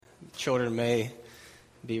children may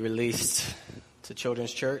be released to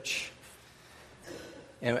Children's Church.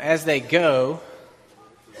 And as they go,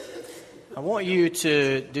 I want you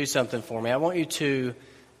to do something for me. I want you to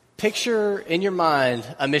picture in your mind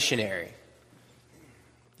a missionary.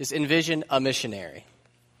 Just envision a missionary.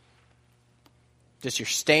 Just your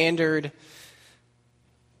standard,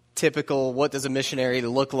 typical, what does a missionary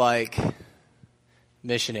look like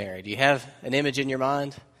missionary? Do you have an image in your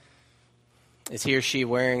mind? Is he or she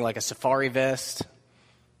wearing like a safari vest?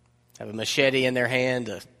 Have a machete in their hand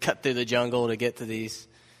to cut through the jungle to get to these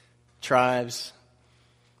tribes?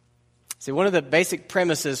 See, one of the basic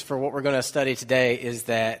premises for what we're going to study today is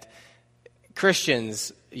that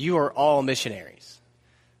Christians, you are all missionaries.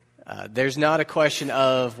 There's not a question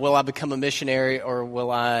of, will I become a missionary or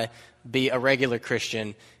will I be a regular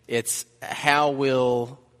Christian? It's, how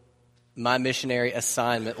will my missionary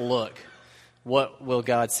assignment look? What will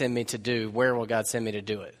God send me to do? Where will God send me to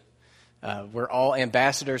do it? We're all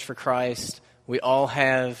ambassadors for Christ. We all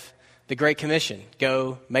have the Great Commission,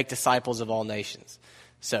 go make disciples of all nations.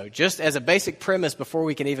 So just as a basic premise before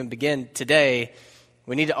we can even begin today,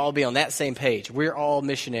 we need to all be on that same page. We're all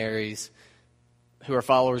missionaries who are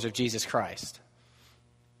followers of Jesus Christ.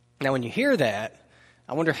 Now, when you hear that,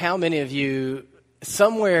 I wonder how many of you,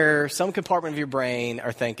 somewhere, some compartment of your brain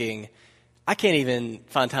are thinking, I can't even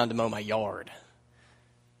find time to mow my yard.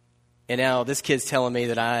 And now this kid's telling me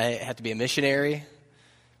that I have to be a missionary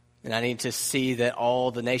and I need to see that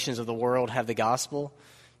all the nations of the world have the gospel.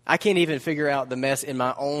 I can't even figure out the mess in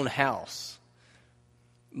my own house,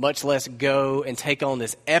 much less go and take on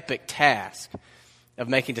this epic task of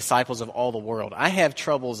making disciples of all the world. I have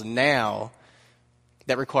troubles now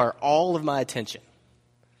that require all of my attention.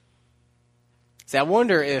 See, I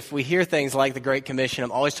wonder if we hear things like the Great Commission.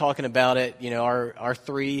 I'm always talking about it,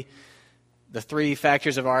 the three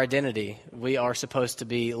factors of our identity. We are supposed to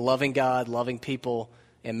be loving God, loving people,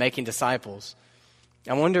 and making disciples.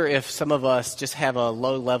 I wonder if some of us just have a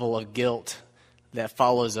low level of guilt that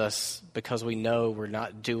follows us because we know we're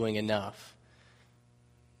not doing enough,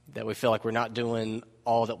 that we feel like we're not doing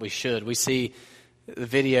all that we should. We see the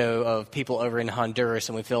video of people over in Honduras,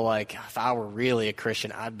 and we feel like, if I were really a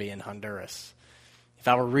Christian, I'd be in Honduras. If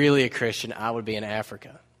I were really a Christian, I would be in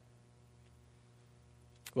Africa.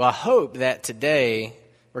 Well, I hope that today,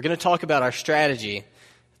 we're going to talk about our strategy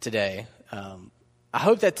today. I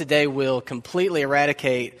hope that today will completely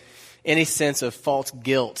eradicate any sense of false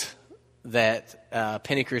guilt that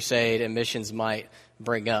Penny Crusade and missions might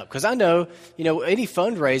bring up. Because I know, any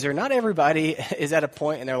fundraiser, not everybody is at a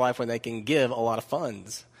point in their life when they can give a lot of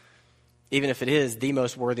funds, even if it is the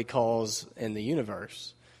most worthy cause in the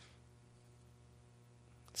universe.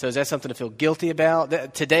 So is that something to feel guilty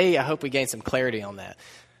about? Today, I hope we gain some clarity on that.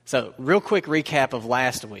 So real quick recap of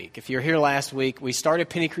last week. If you're here last week, we started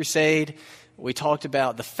Penny Crusade. We talked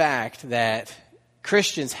about the fact that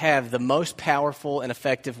Christians have the most powerful and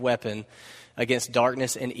effective weapon against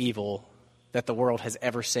darkness and evil that the world has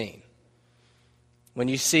ever seen. When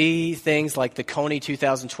you see things like the Kony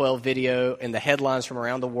 2012 video and the headlines from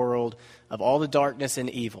around the world of all the darkness and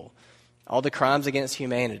evil, all the crimes against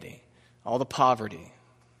humanity, all the poverty,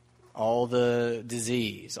 all the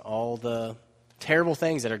disease, all the terrible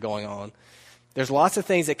things that are going on, there's lots of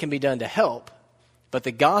things that can be done to help, but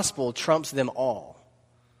the gospel trumps them all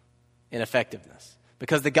in effectiveness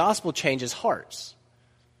because the gospel changes hearts.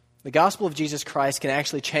 The gospel of Jesus Christ can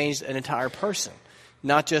actually change an entire person,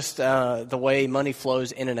 not just the way money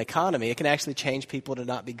flows in an economy. It can actually change people to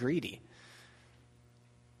not be greedy.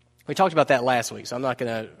 We talked about that last week, so I'm not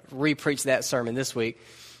going to re-preach that sermon this week.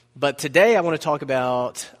 But today I want to talk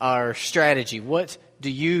about our strategy. What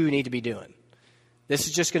do you need to be doing? This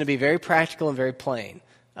is just going to be very practical and very plain.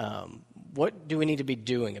 What do we need to be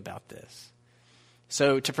doing about this?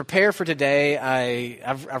 So to prepare for today,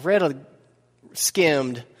 I've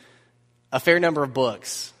skimmed a fair number of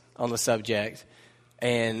books on the subject,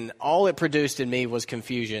 and all it produced in me was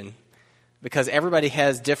confusion because everybody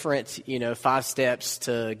has different, 5 steps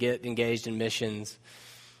to get engaged in missions.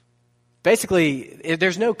 Basically,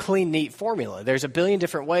 there's no clean, neat formula. There's a billion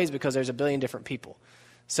different ways because there's a billion different people.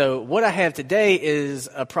 So what I have today is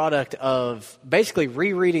a product of basically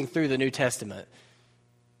rereading through the New Testament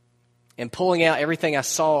and pulling out everything I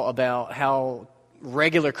saw about how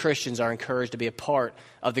regular Christians are encouraged to be a part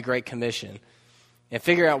of the Great Commission and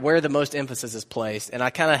figure out where the most emphasis is placed. And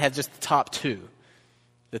I kind of have just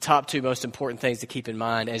the top two most important things to keep in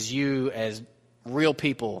mind as you, as real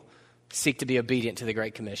people, seek to be obedient to the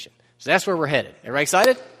Great Commission. So that's where we're headed. Everybody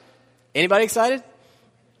excited? Anybody excited?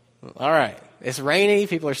 All right. It's rainy.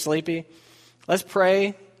 People are sleepy. Let's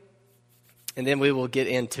pray. and then we will get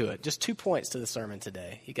into it. Just 2 points to the sermon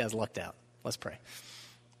today. You guys lucked out. Let's pray.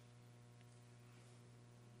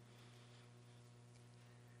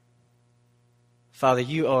 Father,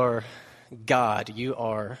 you are God. You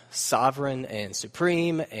are sovereign and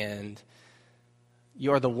supreme, and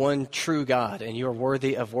you are the one true God, and you are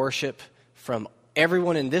worthy of worship from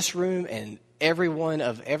everyone in this room and everyone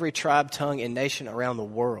of every tribe, tongue, and nation around the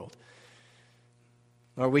world.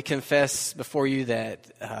 Lord, we confess before you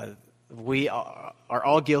that we are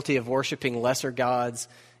all guilty of worshiping lesser gods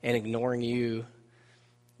and ignoring you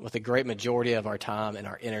with a great majority of our time and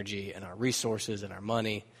our energy and our resources and our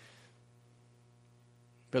money.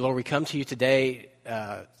 But Lord, we come to you today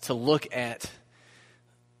to look at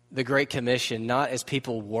the Great Commission, not as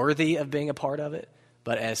people worthy of being a part of it,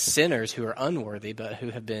 but as sinners who are unworthy, but who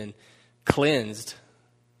have been cleansed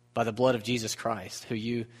by the blood of Jesus Christ, who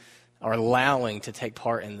you are allowing to take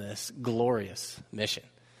part in this glorious mission.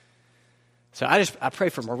 So I pray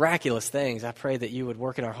for miraculous things. I pray that you would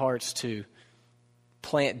work in our hearts to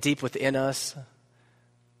plant deep within us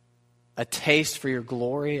a taste for your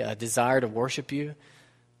glory, a desire to worship you,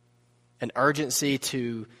 an urgency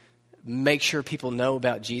to make sure people know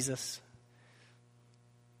about Jesus.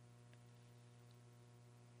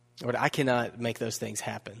 Lord, I cannot make those things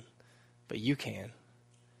happen, but you can.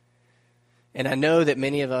 And I know that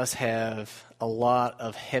many of us have a lot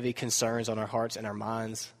of heavy concerns on our hearts and our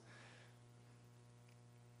minds.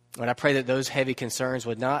 And I pray that those heavy concerns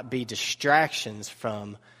would not be distractions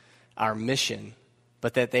from our mission,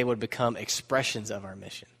 but that they would become expressions of our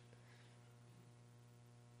mission.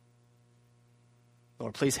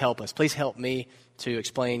 Lord, please help us. Please help me to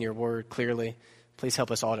explain your word clearly. Please help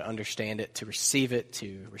us all to understand it, to receive it,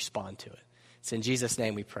 to respond to it. It's in Jesus'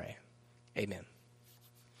 name we pray. Amen.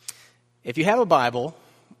 If you have a Bible,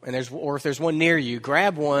 or if there's one near you,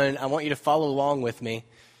 grab one. I want you to follow along with me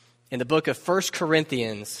in the book of 1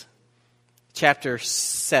 Corinthians, chapter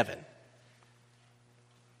 7.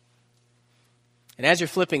 And as you're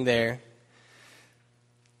flipping there,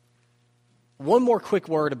 one more quick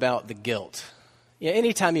word about the guilt. Yeah,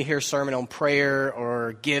 anytime you hear a sermon on prayer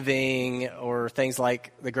or giving or things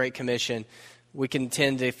like the Great Commission, we can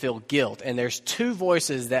tend to feel guilt. And there's two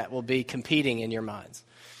voices that will be competing in your minds.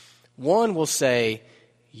 One will say,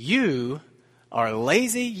 you are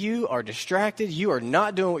lazy, you are distracted, you are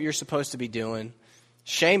not doing what you're supposed to be doing,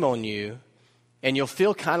 shame on you, and you'll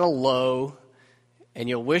feel kind of low, and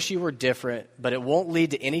you'll wish you were different, but it won't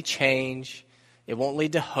lead to any change, it won't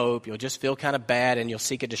lead to hope, you'll just feel kind of bad, and you'll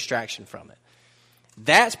seek a distraction from it.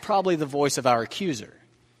 That's probably the voice of our accuser.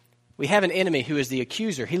 We have an enemy who is the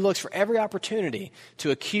accuser. He looks for every opportunity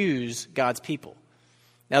to accuse God's people.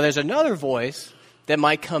 Now, there's another voice that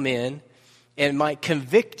might come in and might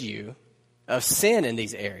convict you of sin in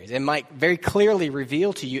these areas and might very clearly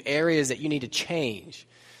reveal to you areas that you need to change,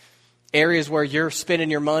 areas where you're spending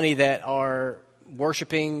your money that are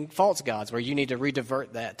worshiping false gods, where you need to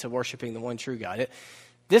redivert that to worshiping the one true God.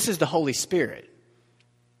 This is the Holy Spirit.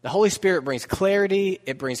 The Holy Spirit brings clarity,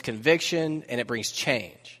 it brings conviction, and it brings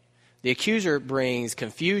change. The accuser brings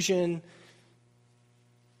confusion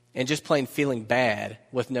and just plain feeling bad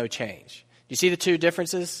with no change. You see the two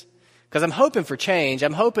differences? Because I'm hoping for change.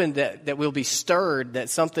 I'm hoping that we'll be stirred, that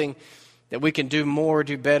something that we can do more,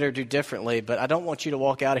 do better, do differently. But I don't want you to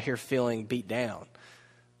walk out of here feeling beat down.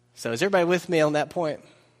 So is everybody with me on that point?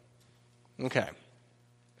 Okay.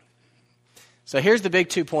 So here's the big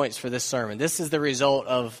 2 points for this sermon. This is the result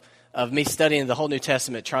of me studying the whole New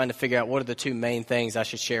Testament, trying to figure out what are the two main things I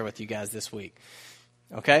should share with you guys this week.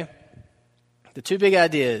 Okay? The two big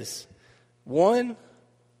ideas. One,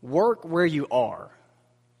 work where you are.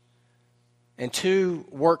 And two,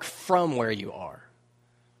 work from where you are.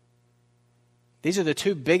 These are the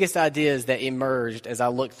two biggest ideas that emerged as I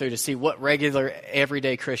looked through to see what regular,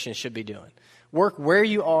 everyday Christians should be doing. Work where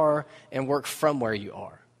you are and work from where you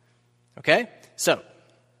are. Okay? So,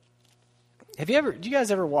 do you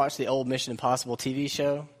guys ever watch the old Mission Impossible TV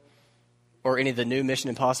show? Or any of the new Mission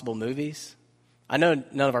Impossible movies? I know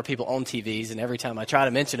none of our people own TVs, and every time I try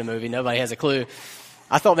to mention a movie, nobody has a clue.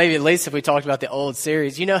 I thought maybe at least if we talked about the old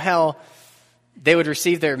series, you know how they would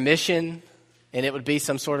receive their mission, and it would be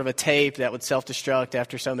some sort of a tape that would self-destruct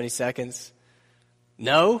after so many seconds?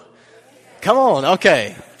 No? Come on,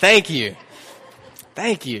 okay. Thank you.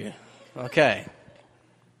 Okay.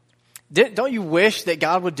 Don't you wish that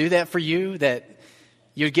God would do that for you, that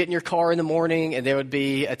you'd get in your car in the morning and there would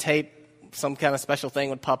be a tape, some kind of special thing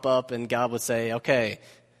would pop up and God would say, okay,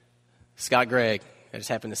 Scott Gregg, I just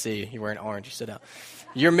happened to see you, you're wearing orange, you sit down.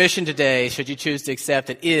 Your mission today, should you choose to accept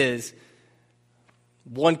it, is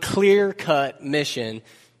one clear-cut mission.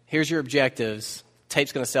 Here's your objectives.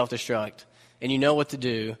 Tape's going to self-destruct. and you know what to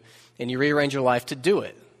do, and you rearrange your life to do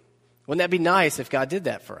it. Wouldn't that be nice if God did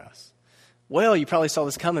that for us? Well, you probably saw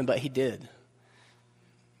this coming, but he did.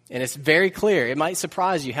 And it's very clear. It might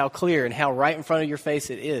surprise you how clear and how right in front of your face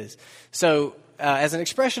it is. So as an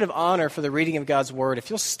expression of honor for the reading of God's word, if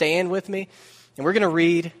you'll stand with me, and we're going to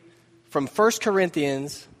read from 1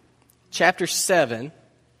 Corinthians chapter 7,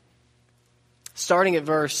 starting at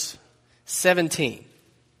verse 17.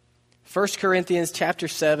 1 Corinthians chapter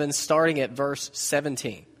 7, starting at verse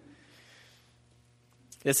 17.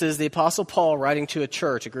 This is the Apostle Paul writing to a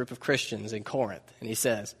church, a group of Christians in Corinth. And he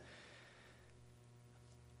says,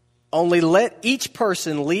 "Only let each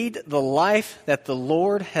person lead the life that the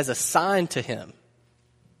Lord has assigned to him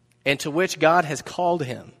and to which God has called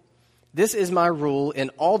him. This is my rule in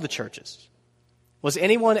all the churches. Was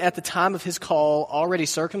anyone at the time of his call already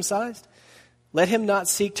circumcised? Let him not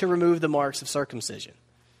seek to remove the marks of circumcision.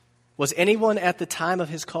 Was anyone at the time of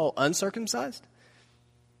his call uncircumcised?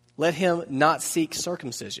 Let him not seek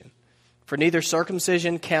circumcision. For neither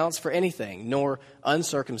circumcision counts for anything, nor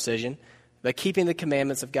uncircumcision, but keeping the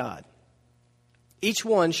commandments of God. Each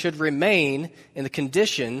one should remain in the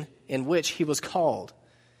condition in which he was called.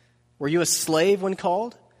 Were you a slave when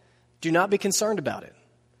called? Do not be concerned about it.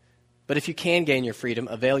 But if you can gain your freedom,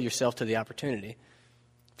 avail yourself to the opportunity.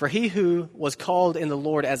 For he who was called in the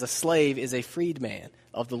Lord as a slave is a freedman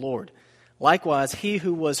of the Lord. Likewise, he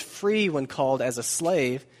who was free when called as a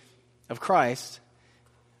slave of Christ,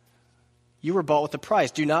 you were bought with a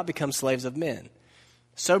price. Do not become slaves of men.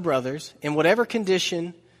 So, brothers, in whatever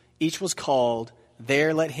condition each was called,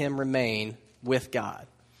 there let him remain with God."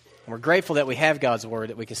 And we're grateful that we have God's word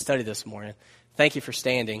that we can study this morning. Thank you for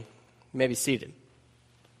standing. You may be seated.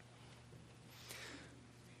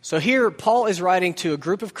 So here, Paul is writing to a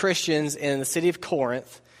group of Christians in the city of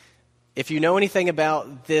Corinth. If you know anything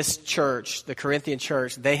about this church, the Corinthian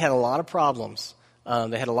church, they had a lot of problems.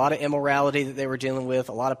 They had a lot of immorality that they were dealing with,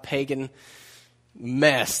 a lot of pagan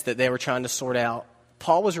mess that they were trying to sort out.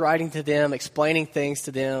 Paul was writing to them, explaining things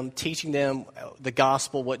to them, teaching them the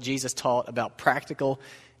gospel, what Jesus taught about practical,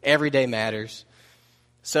 everyday matters.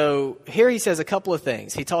 So here he says a couple of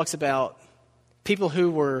things. He talks about people who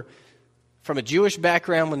were from a Jewish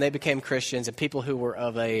background when they became Christians and people who were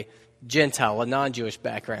of a Gentile, a non-Jewish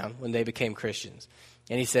background when they became Christians.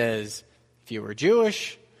 And he says, if you were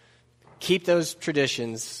Jewish, keep those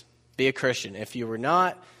traditions, be a Christian. If you were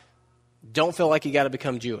not, don't feel like you got to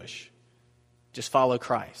become Jewish. Just follow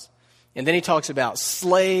Christ. And then he talks about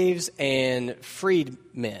slaves and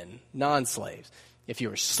freedmen, non-slaves. If you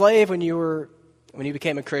were a slave when you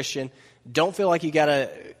became a Christian, don't feel like you got to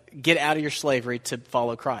get out of your slavery to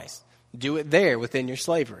follow Christ. Do it there within your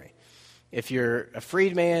slavery. If you're a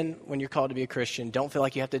freedman when you're called to be a Christian, don't feel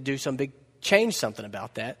like you have to change something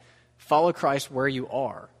about that. Follow Christ where you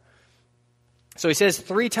are. So he says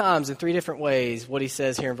 3 times in 3 different ways what he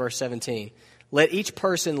says here in verse 17. Let each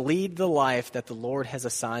person lead the life that the Lord has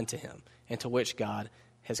assigned to him and to which God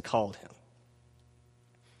has called him.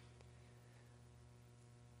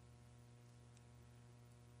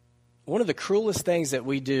 One of the cruelest things that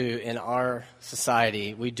we do in our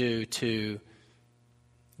society, we do to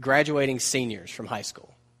graduating seniors from high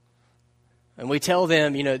school. And we tell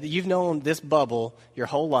them, you've known this bubble your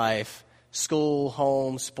whole life, school,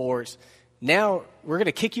 home, sports. Now we're going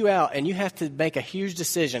to kick you out, and you have to make a huge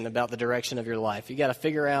decision about the direction of your life. You got to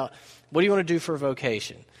figure out, what do you want to do for a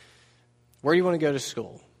vocation? Where do you want to go to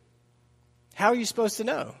school? How are you supposed to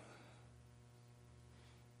know?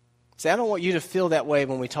 See, I don't want you to feel that way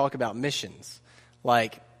when we talk about missions.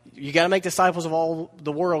 Like, you got to make disciples of all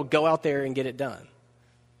the world, go out there and get it done.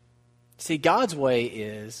 See, God's way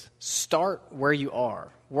is start where you are,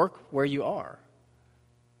 work where you are.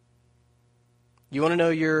 You want to know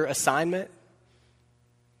your assignment?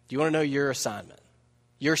 Do you want to know your assignment?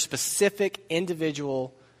 Your specific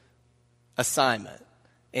individual assignment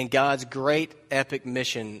in God's great epic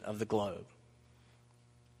mission of the globe.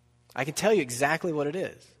 I can tell you exactly what it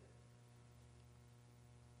is.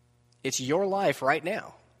 It's your life right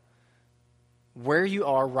now. Where you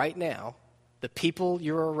are right now, the people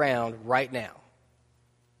you're around right now.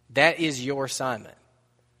 That is your assignment.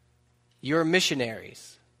 You're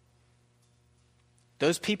missionaries.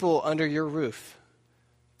 Those people under your roof,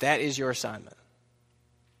 that is your assignment.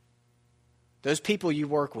 Those people you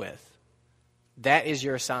work with, that is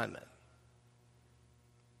your assignment.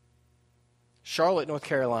 Charlotte, North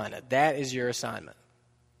Carolina, that is your assignment.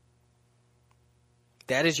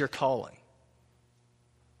 That is your calling.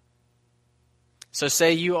 So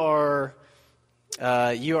say you are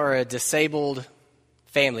a disabled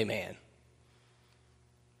family man.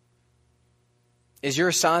 Is your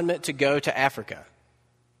assignment to go to Africa?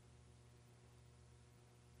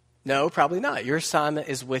 No, probably not. Your assignment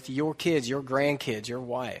is with your kids, your grandkids, your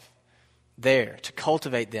wife. There to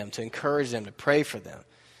cultivate them, to encourage them, to pray for them,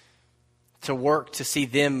 to work to see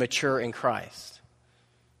them mature in Christ.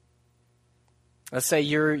 Let's say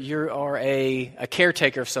you are a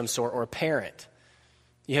caretaker of some sort or a parent.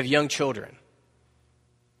 You have young children.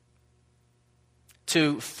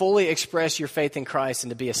 To fully express your faith in Christ and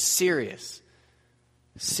to be a serious,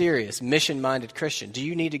 mission-minded Christian, do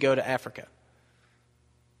you need to go to Africa?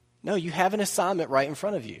 No, you have an assignment right in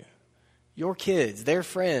front of you. Your kids, their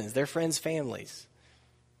friends' families,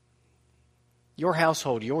 your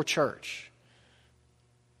household, your church.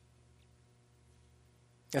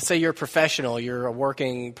 Let's say you're a professional, you're a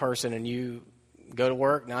working person, and you go to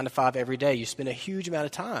work 9 to 5 every day. You spend a huge amount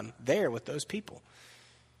of time there with those people.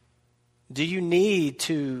 Do you need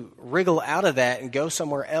to wriggle out of that and go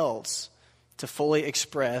somewhere else to fully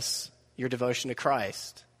express your devotion to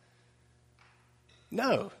Christ?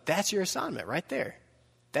 No, that's your assignment right there.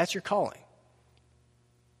 That's your calling.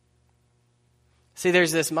 See,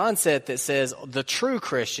 there's this mindset that says the true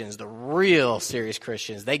Christians, the real serious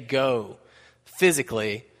Christians, they go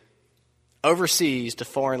physically overseas to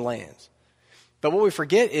foreign lands. But what we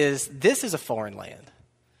forget is this is a foreign land.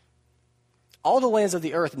 All the lands of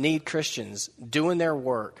the earth need Christians doing their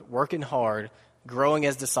work, working hard, growing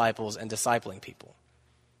as disciples, and discipling people.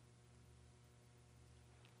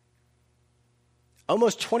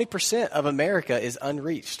 Almost 20% of America is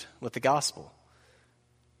unreached with the gospel.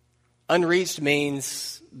 Unreached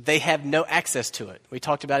means they have no access to it. We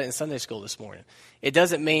talked about it in Sunday school this morning. It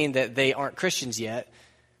doesn't mean that they aren't Christians yet.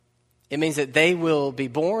 It means that they will be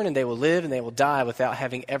born and they will live and they will die without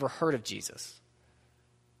having ever heard of Jesus.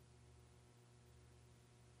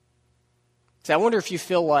 So I wonder if you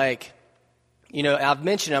feel like, I've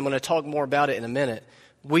mentioned, I'm going to talk more about it in a minute.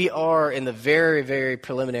 We are in the very, very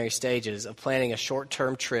preliminary stages of planning a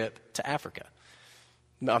short-term trip to Africa.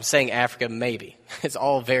 I'm saying Africa, maybe. It's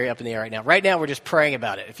all very up in the air right now. Right now, we're just praying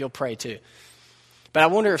about it, if you'll pray too. But I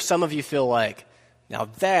wonder if some of you feel like, now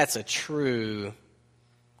that's a true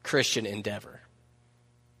Christian endeavor.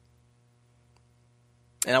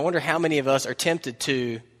 And I wonder how many of us are tempted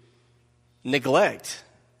to neglect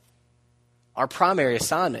our primary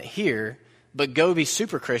assignment here, but go be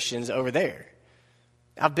super Christians over there.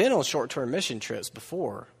 I've been on short-term mission trips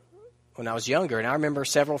before when I was younger, and I remember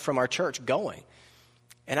several from our church going.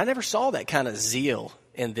 And I never saw that kind of zeal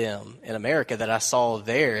in them in America that I saw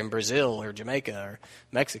there in Brazil or Jamaica or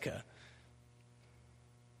Mexico.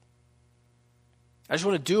 I just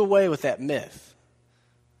want to do away with that myth.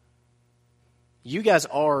 You guys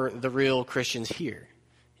are the real Christians here.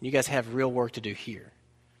 And you guys have real work to do here.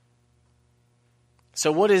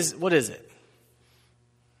 So what is it?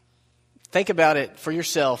 Think about it for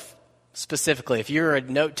yourself specifically. If you're a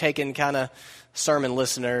note-taking kind of sermon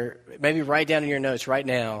listener, maybe write down in your notes right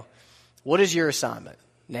now, what is your assignment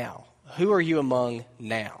now? Who are you among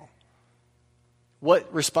now?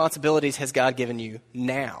 What responsibilities has God given you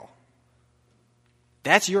now?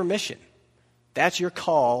 That's your mission. That's your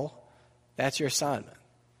call. That's your assignment.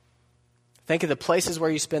 Think of the places where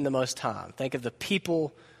you spend the most time. Think of the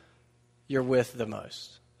people you're with the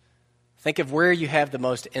most. Think of where you have the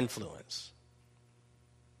most influence.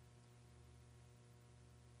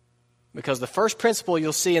 Because the first principle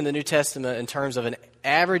you'll see in the New Testament in terms of an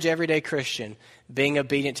average everyday Christian being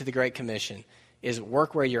obedient to the Great Commission is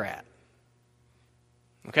work where you're at.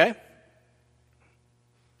 Okay?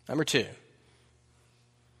 Number 2.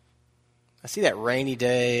 I see that rainy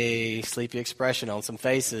day, sleepy expression on some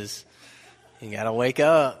faces. You got to wake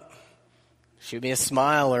up. Shoot me a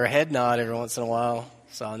smile or a head nod every once in a while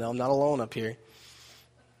so I know I'm not alone up here.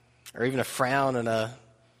 Or even a frown and a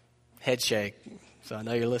head shake so I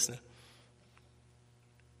know you're listening.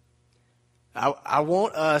 I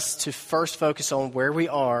want us to first focus on where we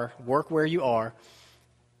are, work where you are.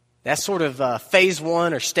 That's sort of phase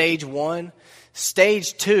 1 or stage 1.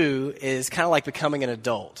 Stage 2 is kind of like becoming an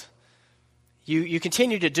adult. You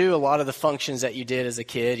continue to do a lot of the functions that you did as a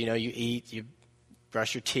kid. You eat, you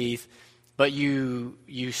brush your teeth, but you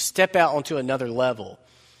step out onto another level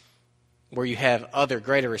where you have other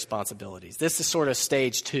greater responsibilities. This is sort of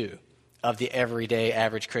stage 2 of the everyday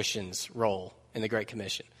average Christian's role in the Great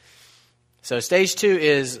Commission. So stage 2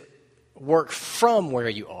 is work from where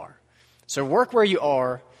you are. So work where you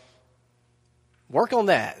are, work on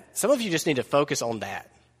that. Some of you just need to focus on that.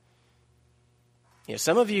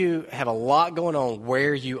 Some of you have a lot going on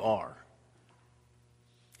where you are.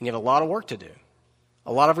 And you have a lot of work to do.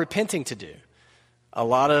 A lot of repenting to do. A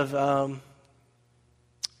lot of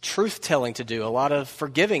truth-telling to do. A lot of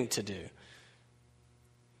forgiving to do.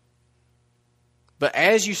 But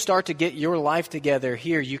as you start to get your life together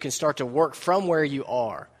here, you can start to work from where you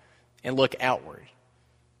are and look outward.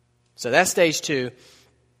 So that's stage 2.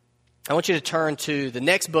 I want you to turn to the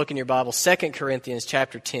next book in your Bible, 2 Corinthians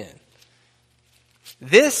chapter 10.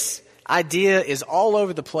 This idea is all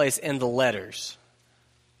over the place in the letters,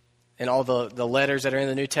 and all the letters that are in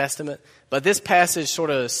the New Testament. But this passage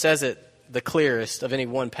sort of says it the clearest of any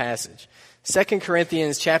one passage. 2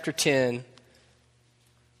 Corinthians chapter 10,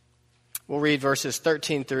 we'll read verses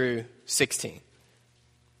 13 through 16.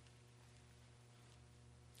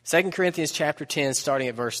 2 Corinthians chapter 10, starting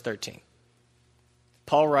at verse 13.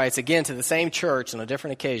 Paul writes, again to the same church on a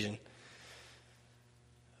different occasion,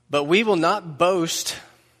 "But we will not boast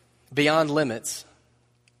beyond limits,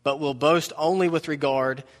 but will boast only with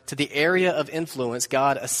regard to the area of influence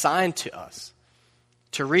God assigned to us,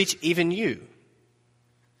 to reach even you.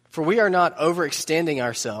 For we are not overextending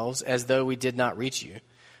ourselves as though we did not reach you.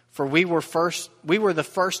 For we were the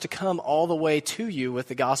first to come all the way to you with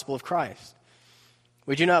the gospel of Christ.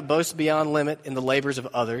 We do not boast beyond limit in the labors of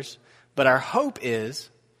others, but our hope is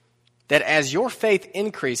that as your faith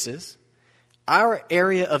increases, our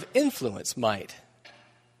area of influence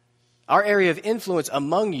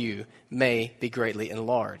among you may be greatly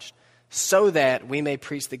enlarged, so that we may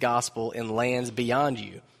preach the gospel in lands beyond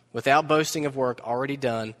you, without boasting of work already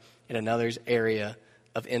done in another's area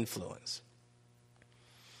of influence."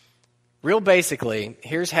 Real basically,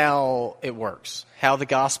 here's how it works, how the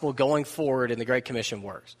gospel going forward in the Great Commission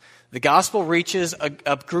works. The gospel reaches a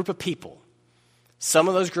group of people. Some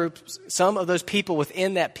of those people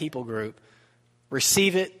within that people group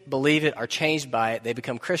receive it, believe it, are changed by it, they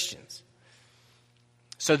become Christians.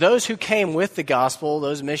 So those who came with the gospel,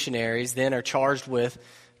 those missionaries, then are charged with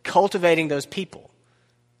cultivating those people,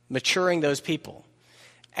 maturing those people.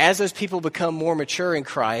 As those people become more mature in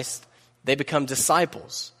Christ, they become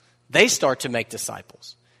disciples. They start to make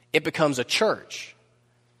disciples. It becomes a church.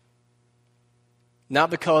 Not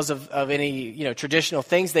because of any traditional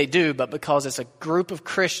things they do, but because it's a group of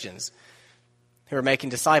Christians who are making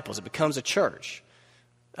disciples. It becomes a church.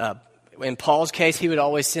 In Paul's case, he would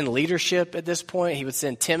always send leadership at this point. He would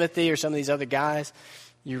send Timothy or some of these other guys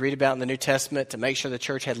you read about in the New Testament to make sure the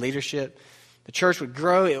church had leadership. The church would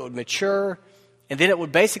grow, it would mature, and then it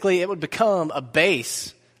would become a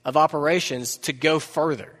base of operations to go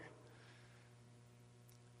further.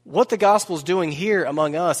 What the gospel is doing here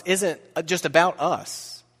among us isn't just about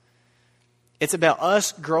us. It's about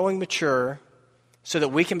us growing mature so that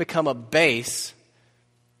we can become a base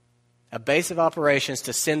of operations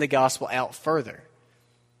to send the gospel out further,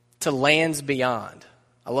 to lands beyond.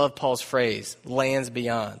 I love Paul's phrase, lands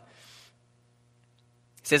beyond.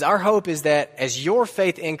 He says, our hope is that as your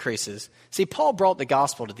faith increases, see, Paul brought the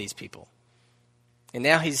gospel to these people. And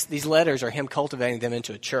now these letters are him cultivating them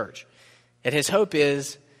into a church. And his hope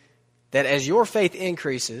is that as your faith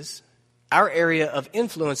increases, our area of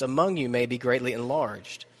influence among you may be greatly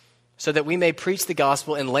enlarged, so that we may preach the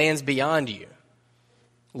gospel in lands beyond you,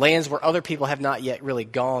 lands where other people have not yet really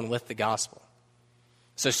gone with the gospel.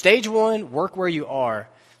 So stage 1, work where you are.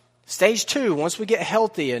 Stage 2, once we get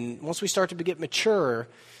healthy and once we start to get mature,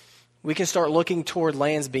 we can start looking toward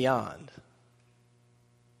lands beyond.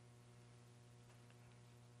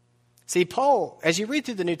 See, Paul, as you read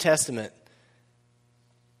through the New Testament,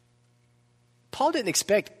 Paul didn't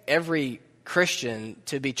expect every Christian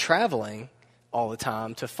to be traveling all the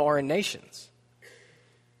time to foreign nations.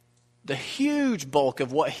 The huge bulk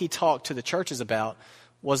of what he talked to the churches about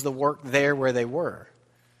was the work there where they were.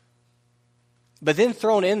 But then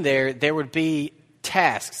thrown in there would be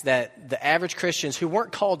tasks that the average Christians who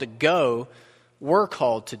weren't called to go were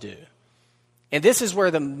called to do. And this is where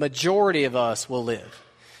the majority of us will live.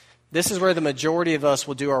 This is where the majority of us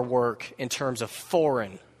will do our work in terms of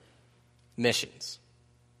foreign missions.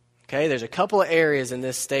 Okay, there's a couple of areas in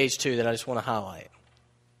this stage 2 that I just want to highlight.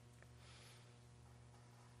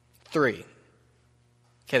 3.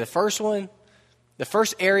 Okay, the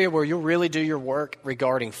first area where you'll really do your work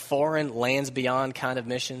regarding foreign, lands beyond kind of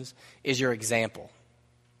missions is your example.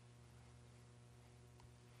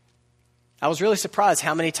 I was really surprised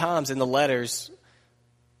how many times in the letters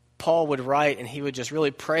Paul would write and he would just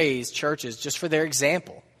really praise churches just for their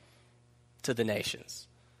example to the nations,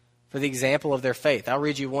 for the example of their faith. I'll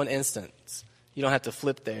read you one instance. You don't have to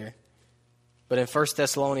flip there. But in 1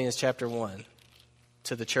 Thessalonians chapter 1,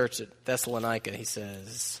 to the church at Thessalonica, he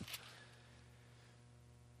says,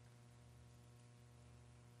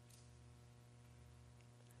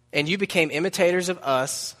 "And you became imitators of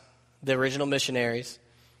us," the original missionaries,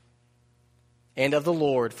 "and of the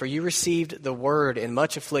Lord, for you received the word in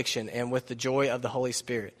much affliction and with the joy of the Holy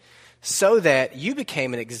Spirit, so that you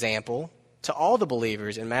became an example to all the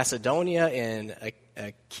believers in Macedonia and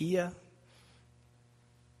Achaia.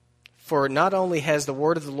 For not only has the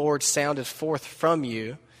word of the Lord sounded forth from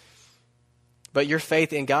you, but your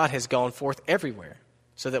faith in God has gone forth everywhere,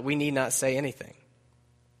 so that we need not say anything.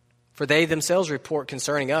 For they themselves report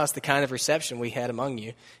concerning us the kind of reception we had among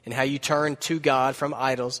you, and how you turned to God from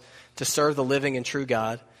idols to serve the living and true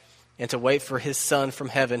God, and to wait for his Son from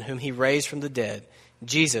heaven, whom he raised from the dead,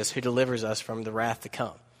 Jesus, who delivers us from the wrath to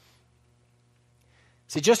come.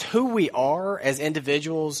 See, just who we are as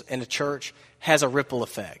individuals in a church has a ripple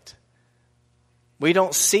effect. We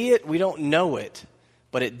don't see it, we don't know it,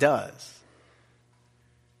 but it does.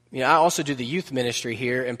 I also do the youth ministry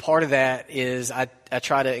here, and part of that is I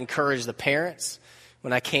try to encourage the parents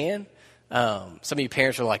when I can. Some of you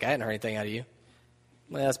parents are like, I hadn't heard anything out of you.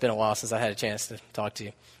 Well, it's been a while since I had a chance to talk to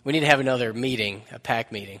you. We need to have another meeting, a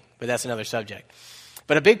PAC meeting, but that's another subject.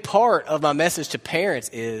 But a big part of my message to parents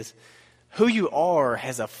is who you are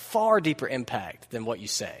has a far deeper impact than what you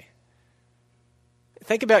say.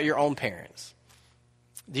 Think about your own parents.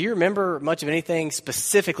 Do you remember much of anything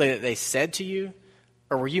specifically that they said to you?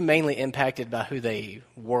 Or were you mainly impacted by who they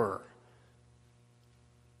were?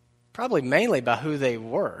 Probably mainly by who they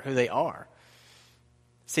were, who they are.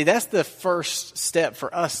 See, that's the first step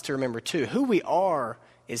for us to remember too. Who we are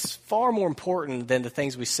is far more important than the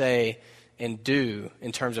things we say and do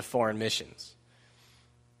in terms of foreign missions.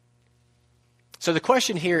 So the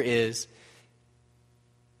question here is,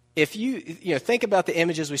 if you think about the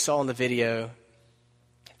images we saw in the video,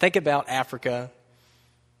 think about Africa.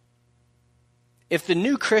 If the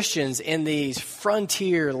new Christians in these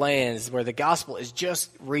frontier lands where the gospel is just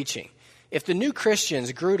reaching, if the new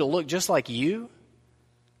Christians grew to look just like you,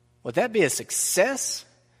 would that be a success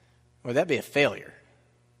or would that be a failure?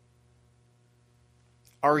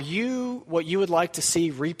 Are you what you would like to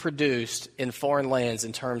see reproduced in foreign lands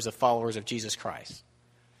in terms of followers of Jesus Christ?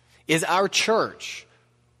 Is our church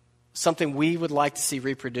something we would like to see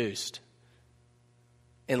reproduced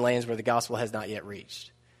in lands where the gospel has not yet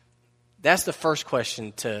reached? That's the first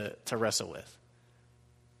question to wrestle with.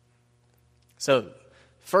 So,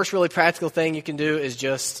 first really practical thing you can do is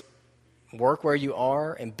just work where you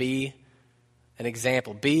are and be an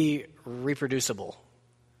example. Be reproducible.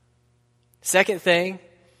 Second thing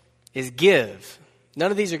is give.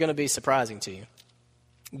 None of these are going to be surprising to you.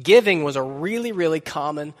 Giving was a really, really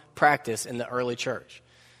common practice in the early church.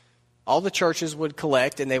 All the churches would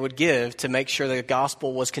collect and they would give to make sure the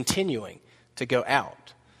gospel was continuing to go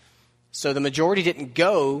out. So the majority didn't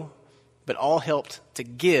go, but all helped to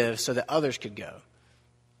give so that others could go.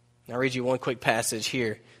 I'll read you one quick passage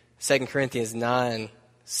here. 2 Corinthians 9,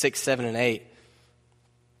 6, 7, and 8.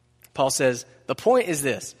 Paul says, the point is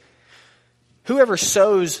this. Whoever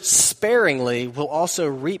sows sparingly will also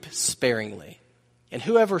reap sparingly. And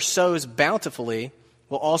whoever sows bountifully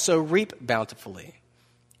will also reap bountifully.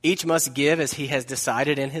 Each must give as he has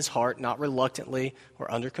decided in his heart, not reluctantly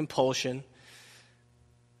or under compulsion.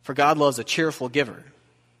 For God loves a cheerful giver.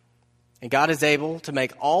 And God is able to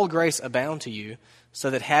make all grace abound to you, so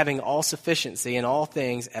that having all sufficiency in all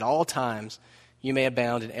things at all times, you may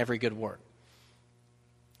abound in every good work.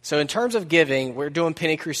 So in terms of giving, we're doing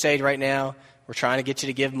Penny Crusade right now. We're trying to get you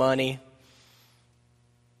to give money.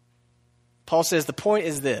 Paul says the point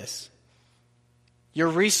is this. Your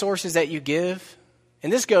resources that you give,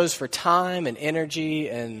 and this goes for time and energy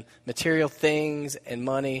and material things and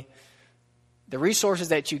money, the resources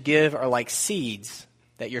that you give are like seeds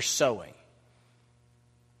that you're sowing.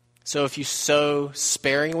 So if you sow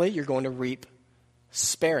sparingly, you're going to reap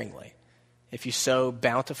sparingly. If you sow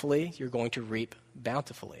bountifully, you're going to reap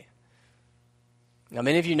bountifully. Now,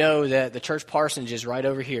 many of you know that the church parsonage is right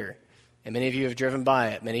over here, and many of you have driven by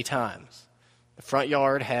it many times. The front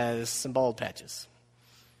yard has some bald patches.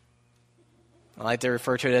 I like to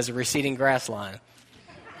refer to it as a receding grass line.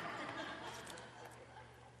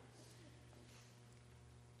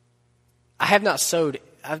 I have not sowed.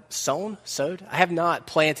 I have not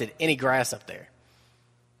planted any grass up there.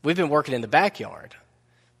 We've been working in the backyard.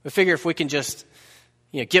 We figure if we can just,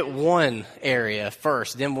 get one area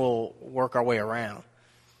first, then we'll work our way around.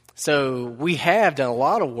 So we have done a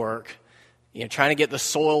lot of work, trying to get the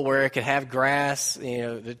soil where it could have grass.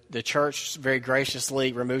 The church very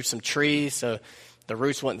graciously removed some trees so the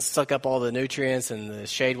roots wouldn't suck up all the nutrients and the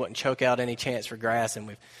shade wouldn't choke out any chance for grass.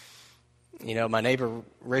 And my neighbor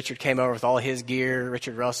Richard came over with all his gear,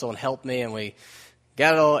 Richard Russell, and helped me, and we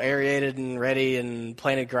got it all aerated and ready and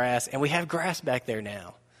planted grass, and we have grass back there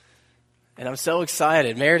now. And I'm so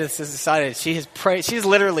excited. Meredith is excited. She's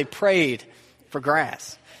literally prayed for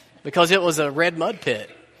grass because it was a red mud pit.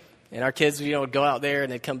 And our kids, would go out there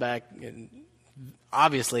and they'd come back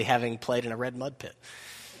obviously having played in a red mud pit.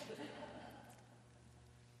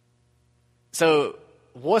 So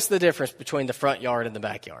what's the difference between the front yard and the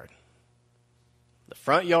backyard? The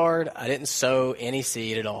front yard, I didn't sow any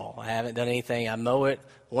seed at all. I haven't done anything. I mow it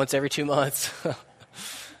once every 2 months.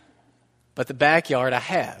 But the backyard, I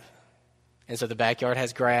have. And so the backyard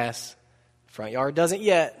has grass. Front yard doesn't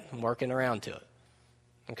yet. I'm working around to it.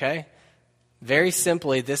 Okay? Very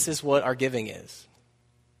simply, this is what our giving is.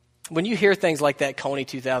 When you hear things like that, Coney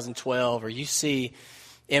 2012, or you see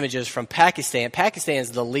images from Pakistan, Pakistan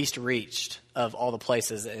is the least reached of all the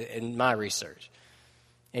places in my research.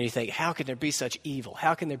 And you think, how can there be such evil?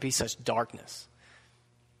 How can there be such darkness?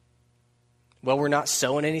 Well, we're not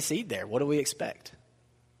sowing any seed there. What do we expect?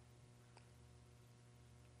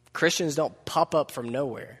 Christians don't pop up from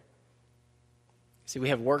nowhere. See, we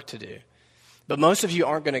have work to do. But most of you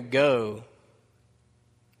aren't going to go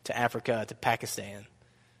to Africa, to Pakistan.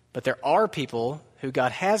 But there are people who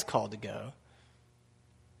God has called to go.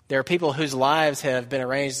 There are people whose lives have been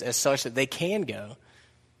arranged as such that they can go.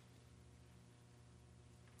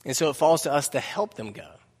 And so it falls to us to help them go.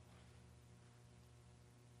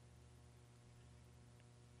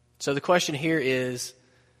 So the question here is,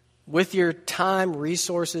 with your time,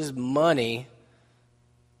 resources, money,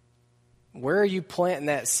 where are you planting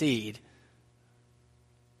that seed?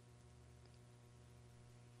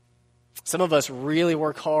 Some of us really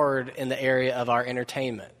work hard in the area of our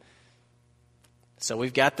entertainment. So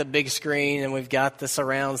we've got the big screen, and we've got the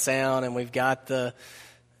surround sound, and we've got the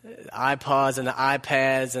iPods and the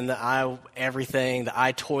iPads and the everything, the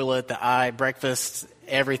iToilet, the iBreakfast,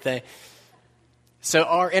 everything. So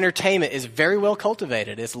our entertainment is very well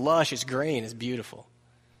cultivated. It's lush, it's green, it's beautiful.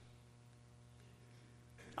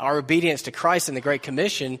 Our obedience to Christ in the Great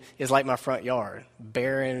Commission is like my front yard,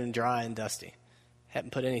 barren and dry and dusty.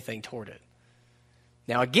 Haven't put anything toward it.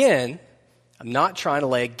 Now again, I'm not trying to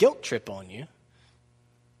lay a guilt trip on you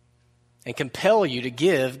and compel you to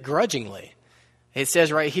give grudgingly. It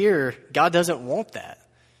says right here, God doesn't want that.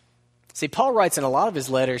 See, Paul writes in a lot of his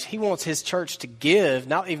letters, he wants his church to give,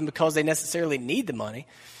 not even because they necessarily need the money,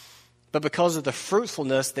 but because of the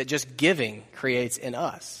fruitfulness that just giving creates in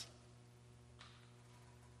us.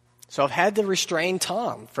 So I've had to restrain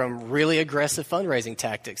Tom from really aggressive fundraising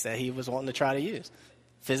tactics that he was wanting to try to use.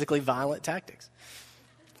 Physically violent tactics.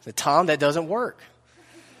 So Tom, that doesn't work.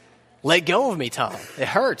 Let go of me, Tom. It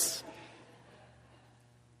hurts.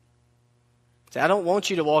 See, I don't want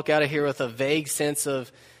you to walk out of here with a vague sense of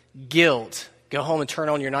guilt. Go home and turn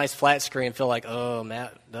on your nice flat screen and feel like, oh,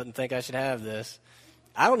 Matt doesn't think I should have this.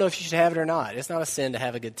 I don't know if you should have it or not. It's not a sin to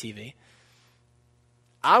have a good TV.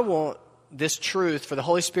 I want this truth for the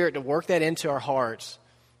Holy Spirit to work that into our hearts,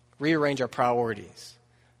 rearrange our priorities,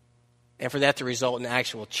 and for that to result in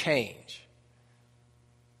actual change.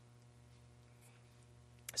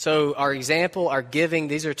 So our example, our giving,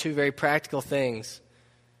 these are two very practical things.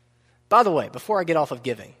 By the way, before I get off of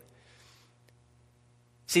giving,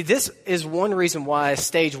 see, this is one reason why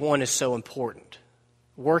stage one is so important.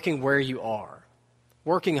 Working where you are,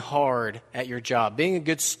 working hard at your job, being a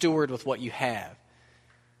good steward with what you have,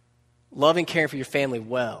 loving, caring for your family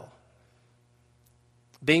well,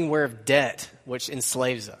 being aware of debt, which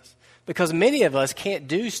enslaves us. Because many of us can't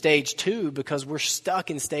do stage two because we're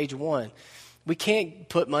stuck in stage one. We can't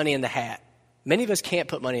put money in the hat. Many of us can't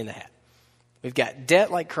put money in the hat. We've got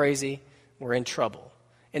debt like crazy. We're in trouble.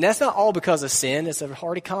 And that's not all because of sin. It's a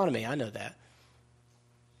hard economy. I know that.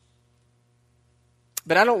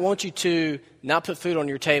 But I don't want you to not put food on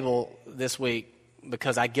your table this week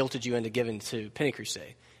because I guilted you into giving to Penny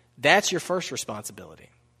Crusade. That's your first responsibility.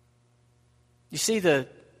 You see the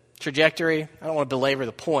trajectory? I don't want to belabor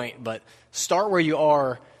the point, but start where you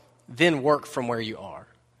are, then work from where you are.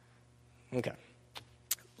 Okay.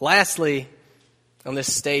 Lastly, on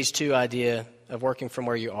this stage two idea of working from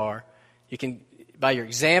where you are, you can, by your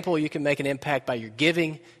example, you can make an impact. By your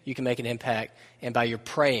giving, you can make an impact. And by your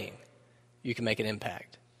praying, you can make an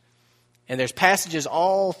impact. And there's passages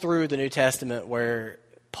all through the New Testament where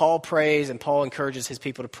Paul prays and Paul encourages his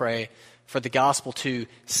people to pray for the gospel to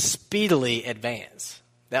speedily advance.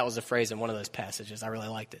 That was a phrase in one of those passages. I really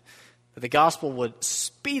liked it. That the gospel would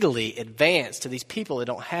speedily advance to these people that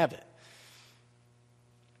don't have it.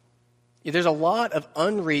 There's a lot of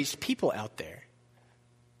unreached people out there.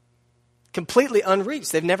 Completely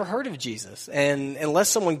unreached. They've never heard of Jesus. And unless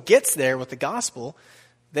someone gets there with the gospel,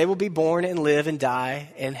 they will be born and live and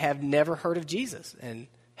die and have never heard of Jesus and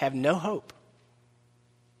have no hope.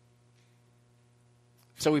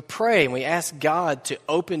 So we pray and we ask God to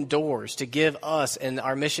open doors, to give us and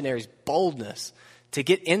our missionaries boldness to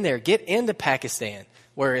get in there, get into Pakistan,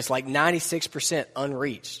 where it's like 96%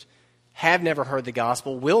 unreached. have never heard the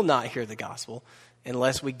gospel, will not hear the gospel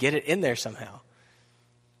unless we get it in there somehow.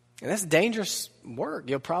 And that's dangerous work.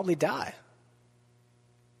 You'll probably die.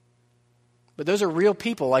 But those are real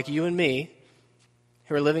people like you and me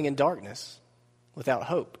who are living in darkness without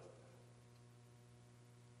hope.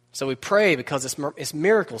 So we pray because it's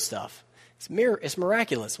miracle stuff. It's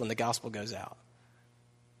miraculous when the gospel goes out.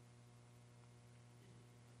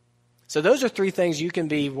 So those are 3 things you can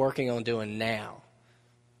be working on doing now.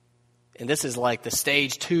 And this is like the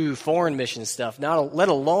stage 2 foreign mission stuff, let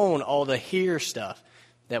alone all the here stuff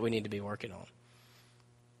that we need to be working on.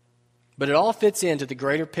 But it all fits into the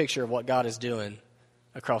greater picture of what God is doing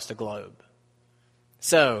across the globe.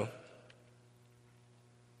 So,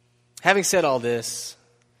 having said all this,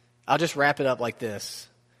 I'll just wrap it up like this.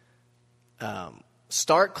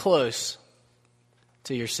 Start close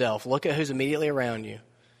to yourself. Look at who's immediately around you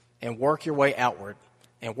and work your way outward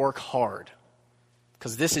and work hard.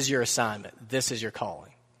 Because this is your assignment. This is your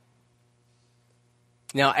calling.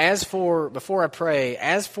 Now, before I pray,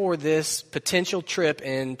 as for this potential trip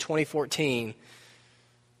in 2014,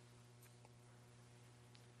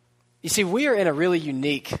 you see, we are in a really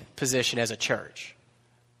unique position as a church.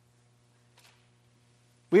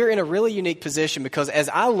 We are in a really unique position because as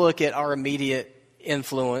I look at our immediate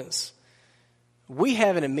influence, we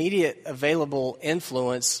have an immediate available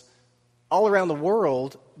influence all around the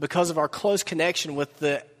world because of our close connection with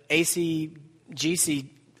the ACGC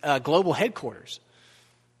global headquarters.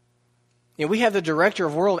 And we have the director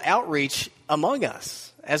of world outreach among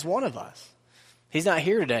us as one of us. He's not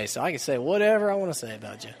here today, so I can say whatever I want to say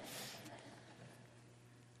about you.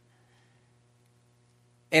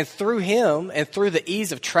 And through him and through the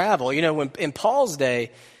ease of travel, when in Paul's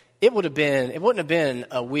day, it wouldn't have been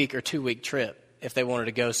a week or 2 week trip if they wanted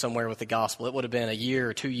to go somewhere with the gospel. It would have been a year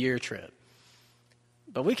or 2 year trip.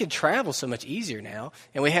 But we can travel so much easier now,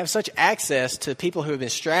 and we have such access to people who have been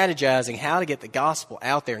strategizing how to get the gospel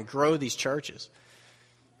out there and grow these churches,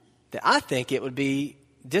 that I think it would be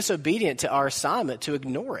disobedient to our assignment to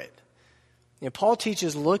ignore it. Paul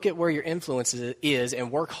teaches, look at where your influence is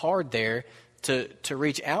and work hard there to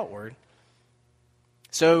reach outward.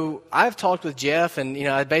 So I've talked with Jeff, and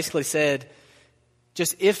I basically said,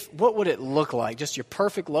 what would it look like? Just your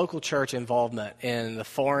perfect local church involvement in the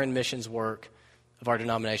foreign missions work of our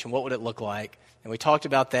denomination. What would it look like? And we talked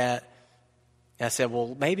about that. And I said,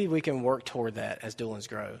 well, maybe we can work toward that as Doolin's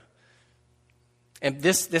grow. And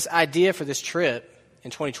this idea for this trip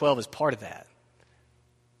in 2012 is part of that.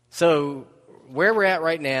 So where we're at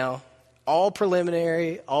right now, all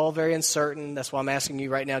preliminary, all very uncertain. That's why I'm asking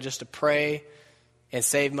you right now just to pray and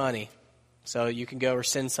save money so you can go or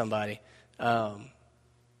send somebody. We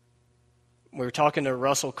were talking to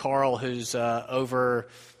Russell Carl, who's over,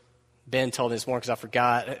 Ben told me this morning because I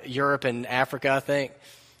forgot, Europe and Africa, I think.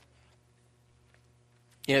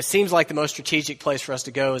 It seems like the most strategic place for us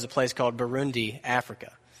to go is a place called Burundi,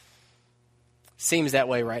 Africa. Seems that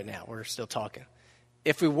way right now. We're still talking.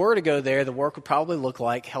 If we were to go there, the work would probably look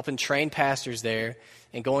like helping train pastors there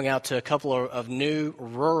and going out to a couple of new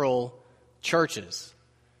rural churches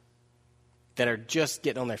that are just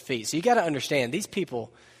getting on their feet. So you got to understand, these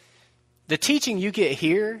people, the teaching you get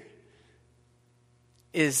here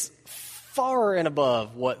is far and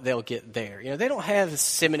above what they'll get there. They don't have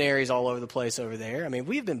seminaries all over the place over there. I mean,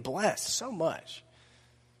 we've been blessed so much.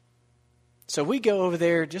 So we go over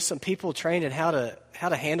there, just some people trained in how to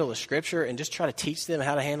handle the Scripture and just try to teach them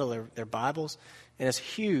how to handle their Bibles. And it's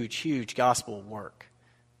huge, huge gospel work.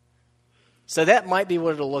 So that might be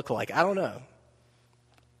what it'll look like. I don't know.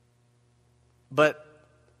 But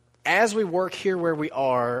as we work here where we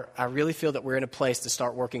are, I really feel that we're in a place to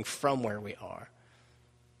start working from where we are.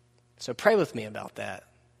 So pray with me about that,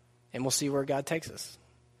 and we'll see where God takes us.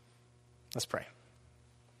 Let's pray.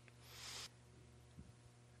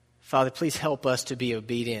 Father, please help us to be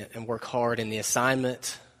obedient and work hard in the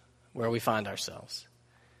assignment where we find ourselves.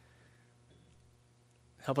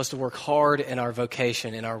 Help us to work hard in our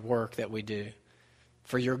vocation, in our work that we do,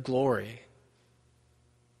 for your glory.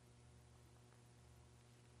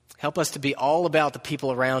 Help us to be all about the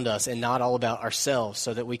people around us and not all about ourselves,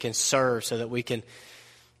 so that we can serve, so that we can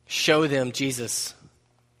show them Jesus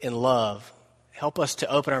in love. Help us to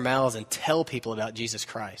open our mouths and tell people about Jesus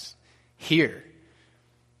Christ here.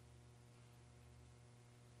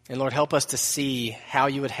 And Lord, help us to see how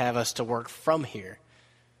you would have us to work from here,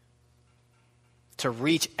 to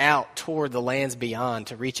reach out toward the lands beyond,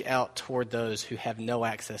 to reach out toward those who have no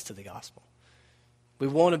access to the gospel. We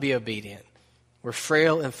want to be obedient. We're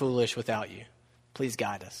frail and foolish without you. Please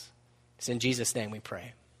guide us. It's in Jesus' name we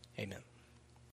pray. Amen.